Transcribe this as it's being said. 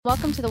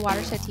Welcome to the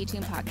Watershed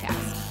Teaching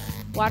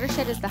Podcast.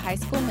 Watershed is the high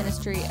school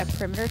ministry of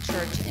Perimeter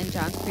Church in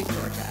Johns Creek,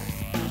 Georgia.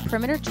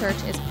 Perimeter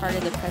Church is part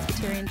of the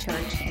Presbyterian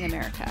Church in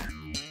America.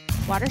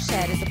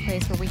 Watershed is a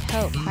place where we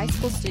hope high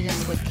school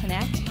students would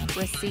connect,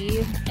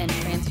 receive, and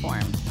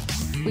transform.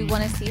 We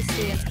want to see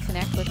students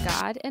connect with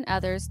God and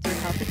others through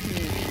healthy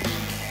community,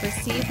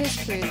 receive His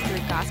truth through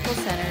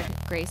gospel-centered,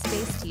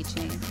 grace-based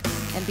teaching,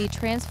 and be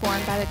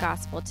transformed by the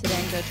gospel to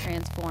then go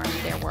transform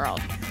their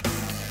world.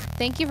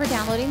 Thank you for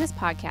downloading this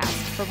podcast.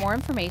 For more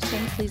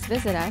information, please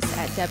visit us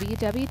at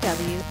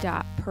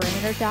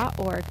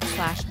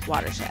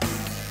www.perimeter.org/watershed.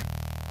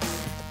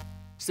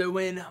 So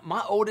when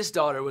my oldest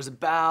daughter was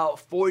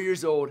about 4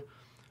 years old,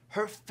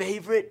 her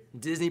favorite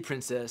Disney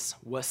princess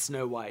was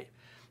Snow White.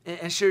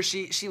 And sure,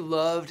 she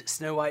loved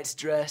Snow White's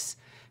dress.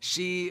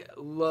 She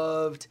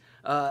loved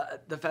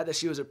the fact that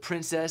she was a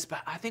princess.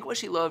 But I think what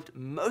she loved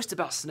most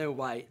about Snow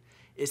White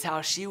is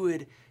how she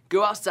would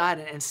go outside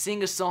and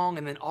sing a song,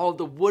 and then all of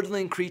the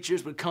woodland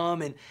creatures would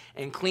come and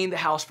clean the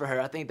house for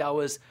her. I think that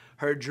was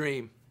her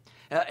dream.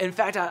 In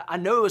fact, I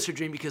know it was her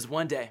dream because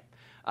one day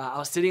I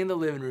was sitting in the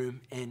living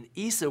room and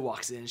Issa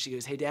walks in and she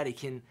goes, "Hey, Daddy,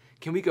 can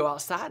we go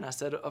outside?" And I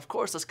said, "Of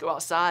course, let's go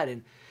outside."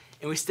 And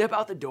we step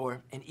out the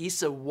door and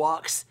Issa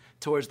walks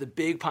towards the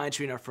big pine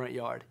tree in our front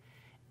yard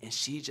and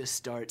she just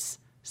starts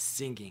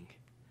singing.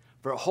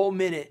 For a whole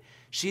minute,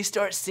 she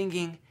starts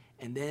singing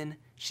and then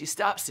she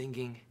stops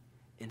singing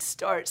and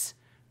starts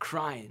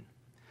crying.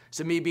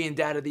 So me being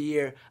dad of the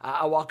year,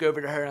 I walk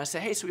over to her and I say,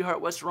 "Hey, sweetheart,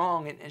 what's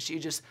wrong?" And she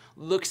just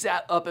looks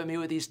up at me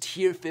with these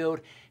tear-filled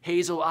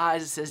hazel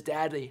eyes and says,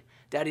 Daddy,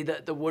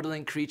 the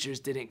woodland creatures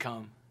didn't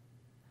come."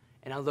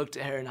 And I looked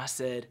at her and I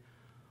said,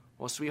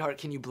 "Well, sweetheart,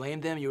 can you blame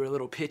them? You were a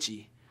little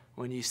pitchy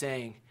when you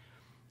sang."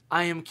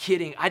 "I am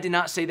kidding. I did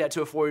not say that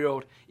to a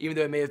 4-year-old, even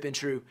though it may have been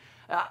true."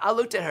 I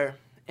looked at her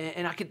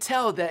and I could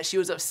tell that she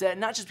was upset,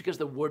 not just because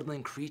the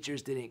woodland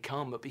creatures didn't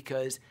come, but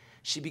because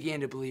she began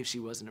to believe she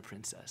wasn't a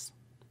princess.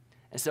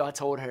 And so I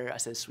told her, I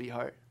said,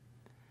 "Sweetheart,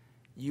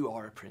 you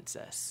are a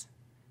princess.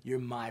 You're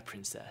my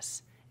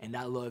princess. And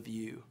I love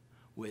you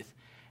with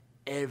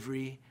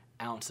every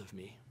ounce of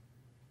me."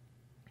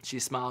 She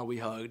smiled, we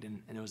hugged,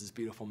 and it was this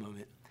beautiful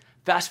moment.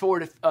 Fast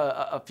forward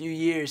a few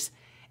years,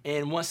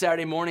 and one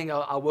Saturday morning,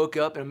 I woke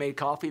up and I made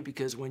coffee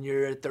because when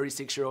you're a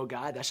 36-year-old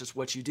guy, that's just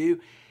what you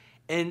do.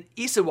 And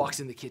Issa walks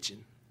in the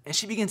kitchen. And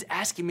she begins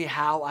asking me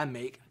how I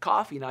make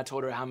coffee. And I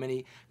told her how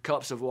many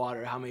cups of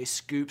water, how many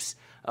scoops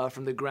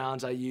from the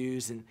grounds I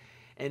use, and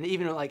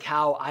even like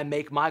how I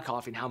make my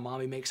coffee and how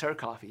Mommy makes her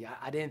coffee.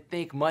 I didn't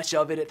think much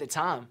of it at the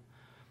time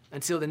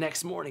until the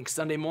next morning,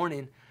 Sunday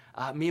morning.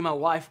 Me and my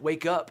wife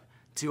wake up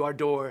to our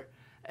door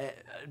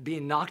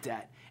being knocked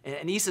at.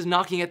 And Issa's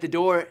knocking at the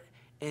door,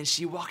 and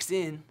she walks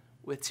in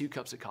with 2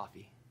 cups of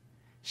coffee.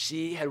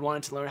 She had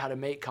wanted to learn how to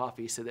make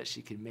coffee so that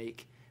she could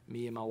make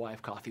me and my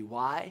wife coffee.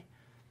 Why?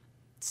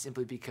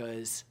 Simply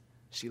because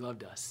she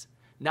loved us.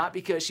 Not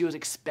because she was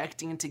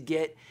expecting to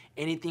get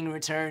anything in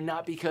return,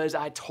 not because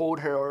I told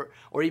her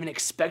or even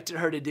expected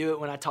her to do it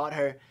when I taught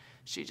her.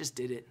 She just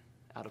did it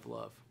out of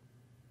love.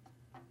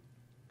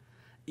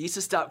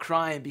 Issa stopped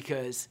crying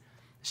because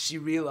she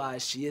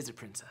realized she is a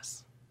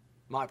princess,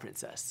 my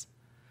princess.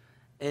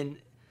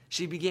 And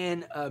she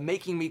began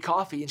making me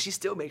coffee, and she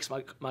still makes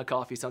my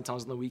coffee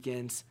sometimes on the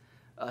weekends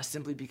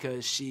simply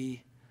because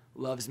she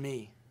loves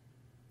me.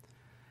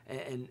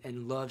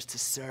 And loves to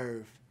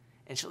serve.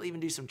 And she'll even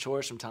do some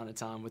chores from time to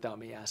time without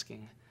me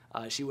asking.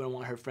 She wouldn't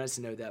want her friends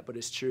to know that, but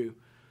it's true.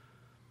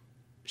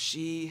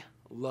 She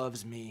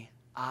loves me.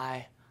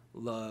 I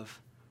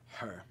love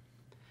her.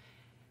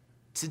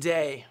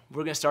 Today,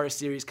 we're going to start a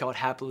series called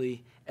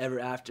Happily Ever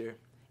After.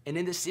 And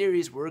in this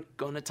series, we're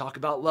going to talk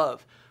about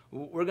love.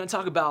 We're going to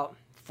talk about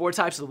 4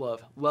 types of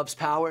love. Love's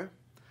power,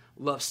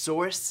 love's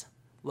source,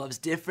 love's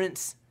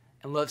difference,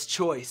 and love's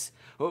choice.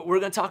 We're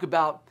going to talk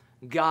about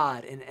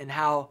God and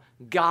how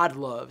God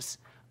loves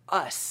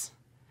us.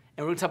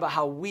 And we're going to talk about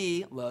how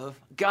we love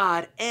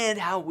God and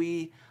how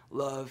we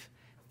love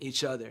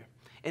each other.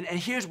 And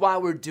here's why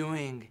we're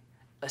doing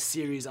a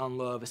series on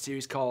love, a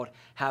series called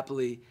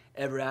Happily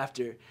Ever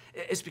After.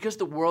 It's because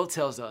the world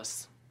tells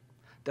us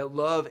that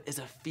love is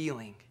a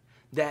feeling,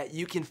 that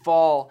you can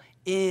fall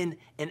in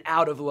and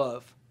out of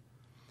love.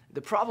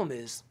 The problem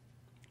is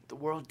the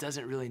world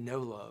doesn't really know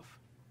love,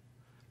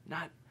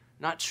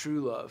 not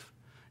true love.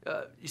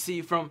 You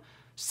see, from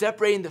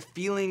separating the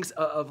feelings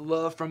of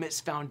love from its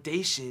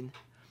foundation,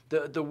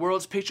 the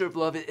world's picture of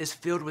love is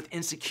filled with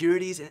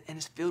insecurities and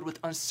is filled with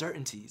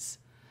uncertainties.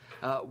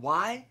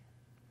 Why?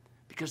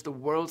 Because the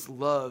world's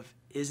love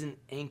isn't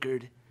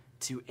anchored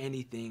to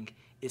anything.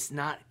 It's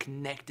not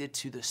connected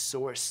to the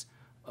source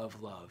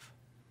of love.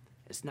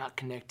 It's not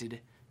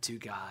connected to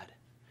God.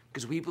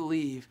 Because we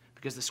believe,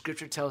 because the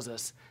scripture tells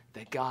us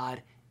that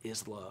God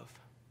is love.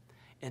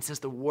 And since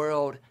the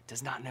world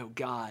does not know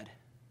God,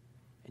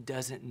 it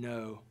doesn't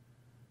know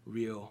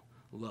real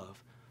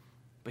love.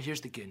 But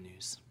here's the good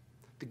news.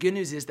 The good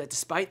news is that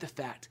despite the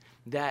fact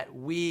that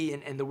we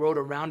and the world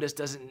around us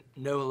doesn't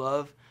know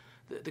love,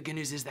 the good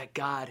news is that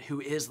God, who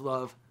is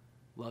love,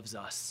 loves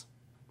us.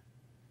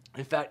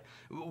 In fact,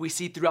 we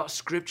see throughout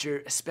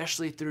Scripture,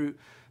 especially through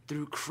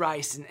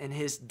Christ and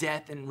his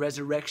death and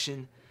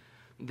resurrection,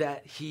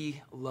 that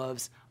he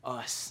loves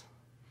us.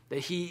 That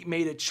he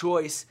made a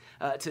choice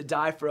to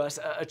die for us,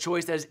 a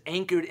choice that is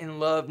anchored in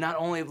love, not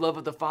only of love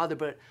of the Father,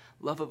 but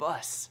love of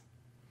us.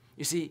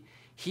 You see,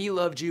 he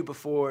loved you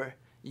before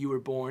you were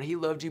born. He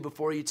loved you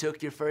before you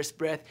took your first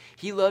breath.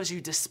 He loves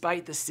you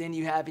despite the sin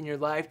you have in your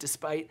life,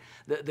 despite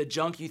the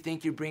junk you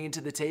think you're bringing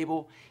to the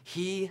table.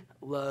 He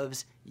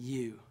loves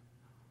you,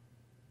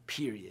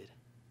 period.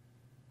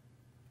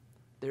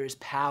 There is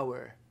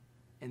power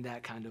in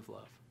that kind of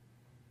love.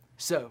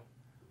 So,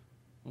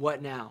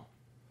 what now?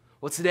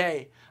 Well,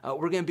 today,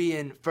 we're going to be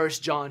in 1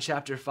 John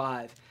chapter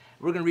 5.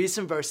 We're going to read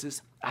some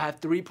verses. I have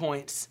 3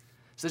 points,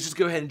 so let's just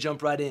go ahead and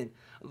jump right in.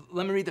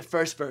 Let me read the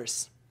first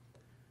verse.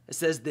 It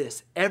says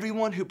this: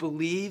 everyone who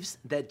believes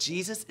that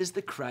Jesus is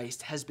the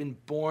Christ has been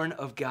born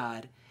of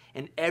God,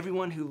 and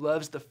everyone who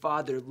loves the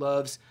Father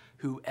loves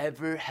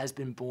whoever has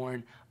been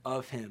born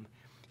of him.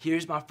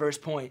 Here's my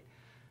first point.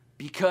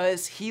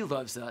 Because he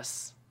loves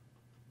us,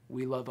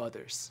 we love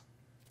others.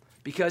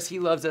 Because he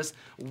loves us,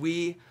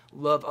 we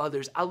love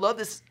others. I love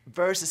this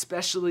verse,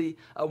 especially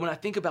when I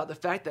think about the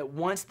fact that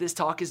once this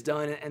talk is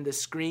done and the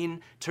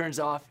screen turns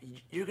off,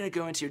 you're going to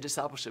go into your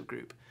discipleship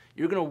group.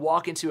 You're going to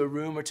walk into a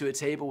room or to a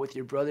table with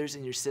your brothers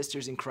and your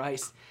sisters in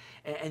Christ,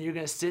 and you're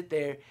going to sit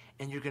there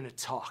and you're going to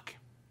talk.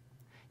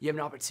 You have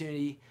an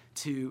opportunity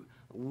to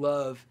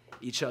love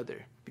each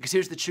other. Because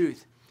here's the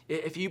truth.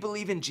 If you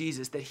believe in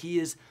Jesus, that he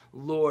is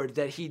Lord,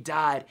 that he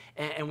died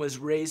and was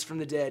raised from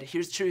the dead,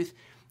 here's the truth.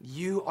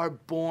 You are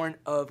born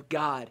of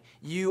God.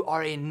 You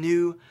are a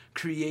new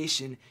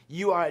creation.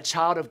 You are a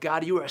child of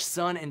God. You are a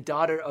son and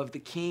daughter of the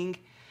King.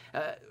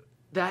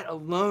 That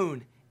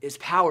alone is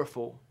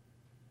powerful.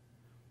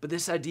 But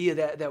this idea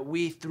that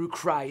we, through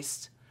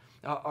Christ,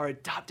 are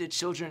adopted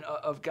children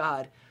of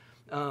God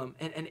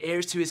and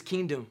heirs to his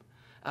kingdom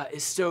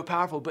is so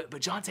powerful. But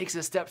John takes it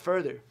a step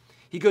further.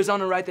 He goes on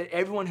to write that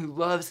everyone who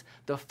loves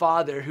the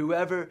Father,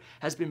 whoever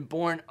has been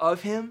born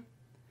of him,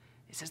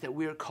 he says that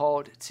we are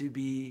called to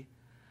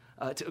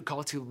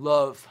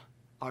love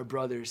our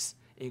brothers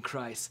in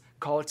Christ,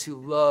 called to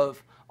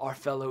love our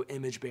fellow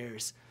image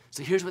bearers.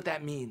 So here's what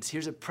that means.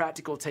 Here's a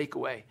practical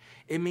takeaway.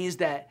 It means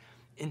that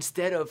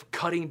instead of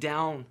cutting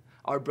down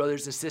our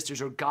brothers and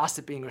sisters or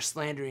gossiping or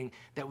slandering,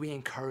 that we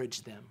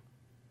encourage them.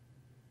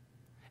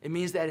 It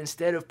means that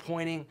instead of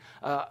pointing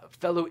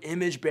fellow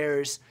image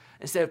bearers,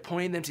 instead of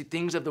pointing them to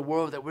things of the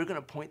world, that we're going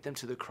to point them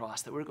to the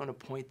cross, that we're going to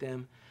point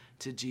them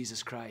to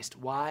Jesus Christ.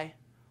 Why?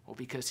 Well,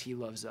 because he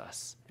loves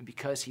us. And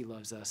because he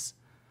loves us,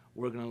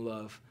 we're going to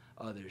love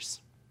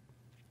others.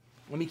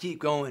 Let me keep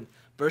going.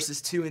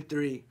 Verses 2 and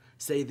 3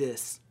 say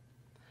this: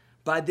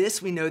 by this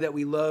we know that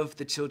we love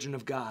the children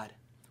of God,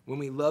 when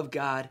we love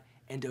God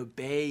and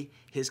obey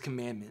his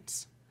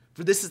commandments.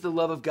 For this is the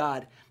love of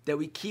God, that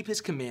we keep his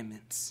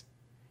commandments,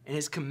 and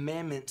his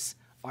commandments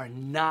are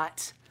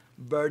not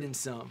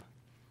burdensome.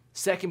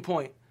 Second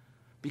point,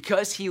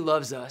 because he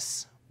loves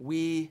us,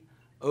 we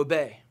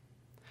obey.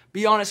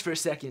 Be honest for a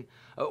second.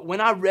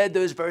 When I read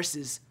those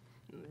verses,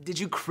 did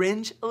you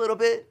cringe a little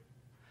bit?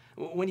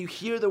 When you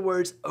hear the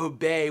words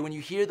obey, when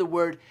you hear the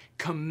word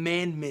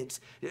commandments,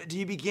 do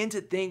you begin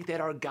to think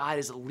that our God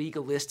is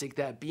legalistic,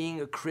 that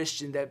being a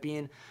Christian, that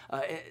being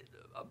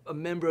a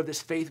member of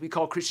this faith we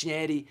call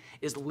Christianity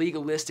is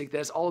legalistic, that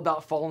it's all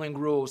about following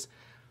rules?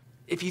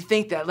 If you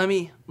think that, let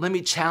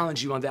me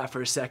challenge you on that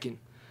for a second.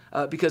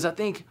 Because I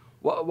think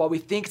while we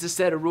think it's a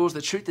set of rules,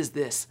 the truth is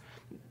this,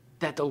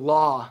 that the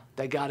law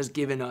that God has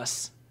given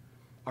us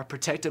are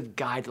protective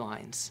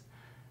guidelines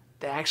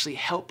that actually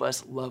help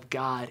us love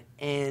God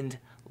and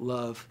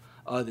love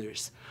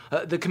others.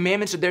 The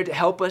commandments are there to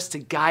help us, to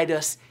guide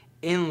us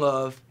in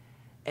love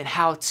and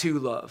how to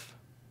love.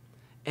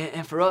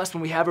 And for us,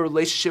 when we have a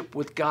relationship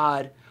with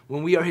God,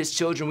 when we are his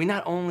children, we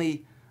not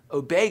only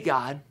obey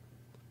God,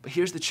 but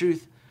here's the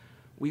truth,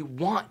 we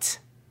want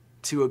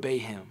to obey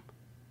him.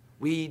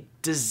 We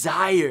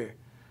desire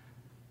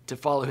to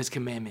follow his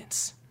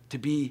commandments, to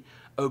be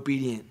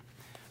obedient.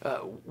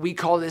 We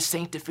call this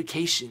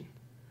sanctification.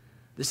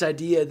 This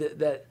idea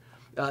that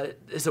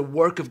is a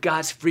work of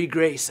God's free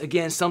grace.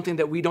 Again, something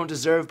that we don't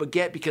deserve but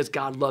get because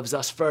God loves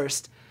us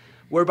first,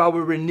 whereby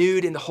we're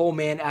renewed in the whole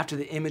man after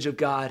the image of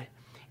God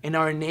and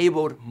are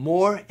enabled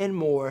more and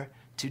more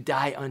to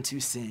die unto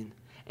sin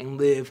and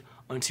live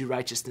unto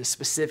righteousness,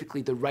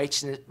 specifically the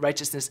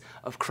righteousness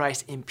of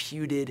Christ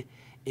imputed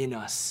in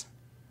us.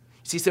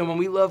 See, so when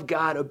we love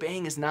God,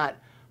 obeying is not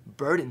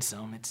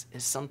burdensome.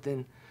 It's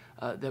something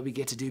that we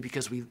get to do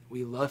because we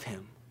love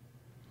him.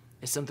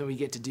 It's something we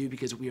get to do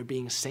because we are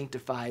being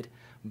sanctified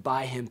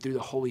by him through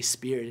the Holy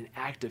Spirit, an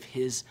act of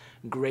his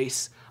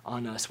grace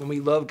on us. When we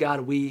love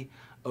God, we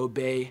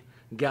obey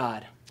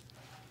God.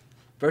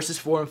 Verses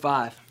 4 and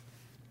 5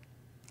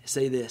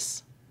 say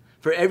this: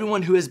 for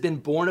everyone who has been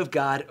born of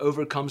God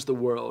overcomes the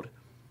world,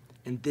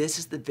 and this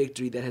is the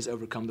victory that has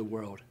overcome the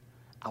world,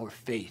 our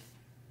faith.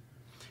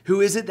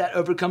 Who is it that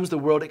overcomes the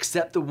world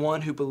except the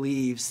one who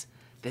believes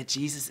that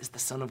Jesus is the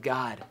Son of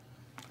God?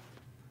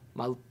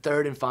 my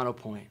third and final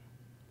point,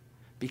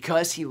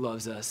 because he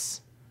loves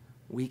us,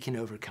 we can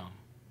overcome.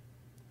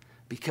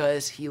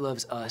 Because he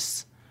loves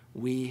us,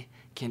 we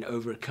can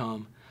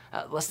overcome.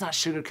 Let's not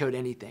sugarcoat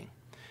anything.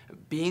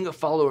 Being a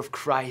follower of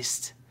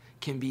Christ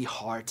can be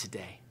hard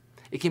today.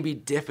 It can be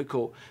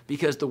difficult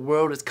because the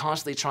world is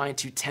constantly trying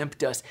to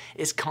tempt us.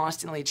 It's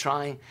constantly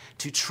trying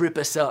to trip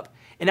us up.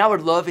 And I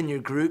would love in your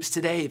groups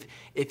today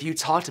if you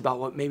talked about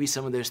what maybe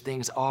some of those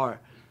things are.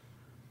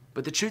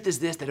 But the truth is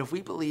this, that if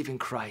we believe in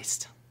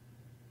Christ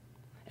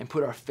and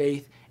put our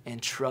faith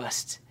and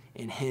trust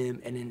in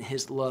him and in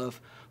his love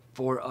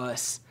for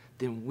us,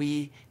 then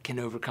we can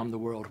overcome the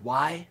world.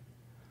 Why?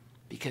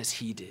 Because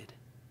he did.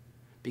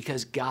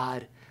 Because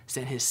God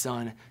sent his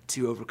son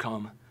to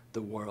overcome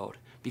the world.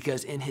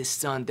 Because in his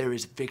son there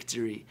is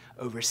victory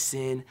over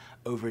sin,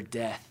 over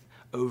death,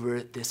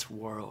 over this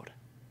world.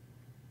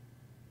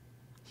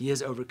 He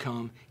has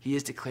overcome. He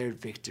has declared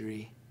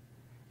victory.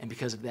 And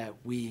because of that,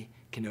 we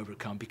can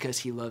overcome. Because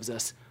he loves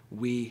us,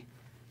 we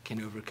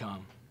can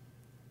overcome.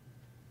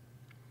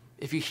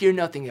 If you hear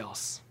nothing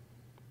else,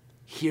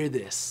 hear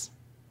this.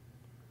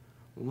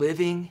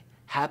 Living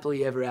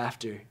happily ever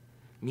after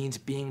means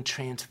being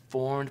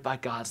transformed by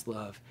God's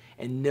love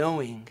and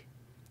knowing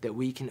that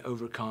we can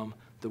overcome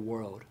the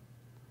world.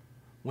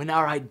 When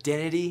our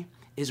identity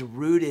is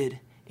rooted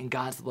in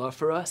God's love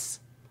for us,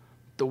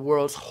 the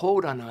world's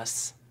hold on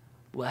us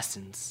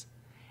lessens,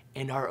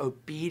 and our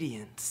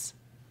obedience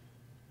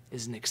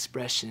is an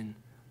expression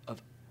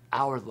of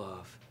our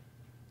love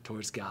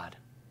towards God.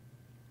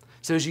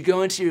 So as you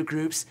go into your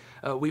groups,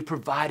 we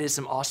provided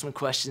some awesome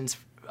questions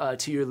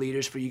to your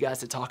leaders for you guys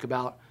to talk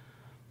about.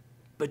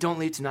 But don't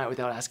leave tonight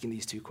without asking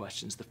these two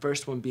questions. The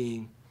first one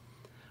being,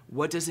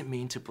 what does it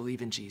mean to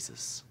believe in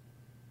Jesus?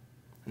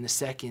 And the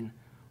second,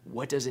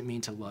 what does it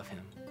mean to love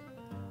him?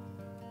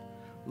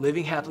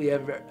 Living happily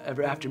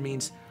ever after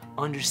means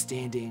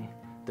understanding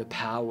the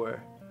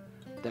power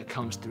that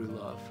comes through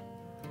love,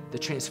 the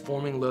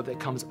transforming love that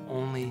comes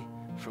only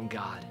from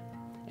God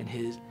and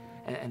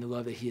the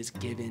love that he has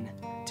given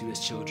to his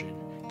children,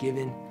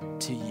 given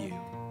to you.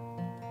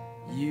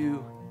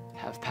 You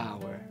have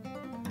power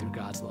through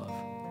God's love.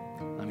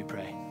 Let me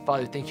pray.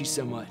 Father, thank you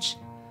so much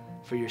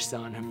for your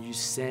son whom you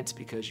sent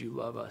because you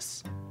love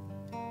us.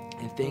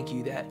 And thank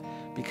you that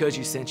because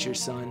you sent your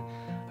son,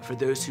 for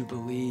those who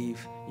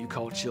believe, you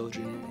call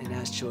children. And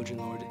as children,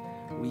 Lord,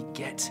 we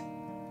get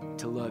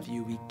to love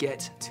you. We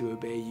get to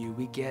obey you.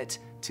 We get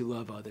to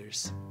love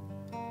others.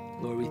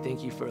 Lord, we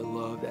thank you for a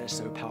love that is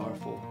so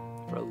powerful,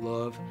 for a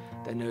love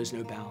that knows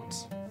no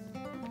bounds.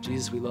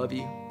 Jesus, we love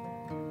you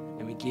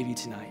and we give you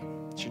tonight.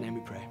 In your name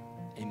we pray.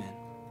 Amen.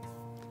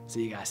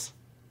 See you guys.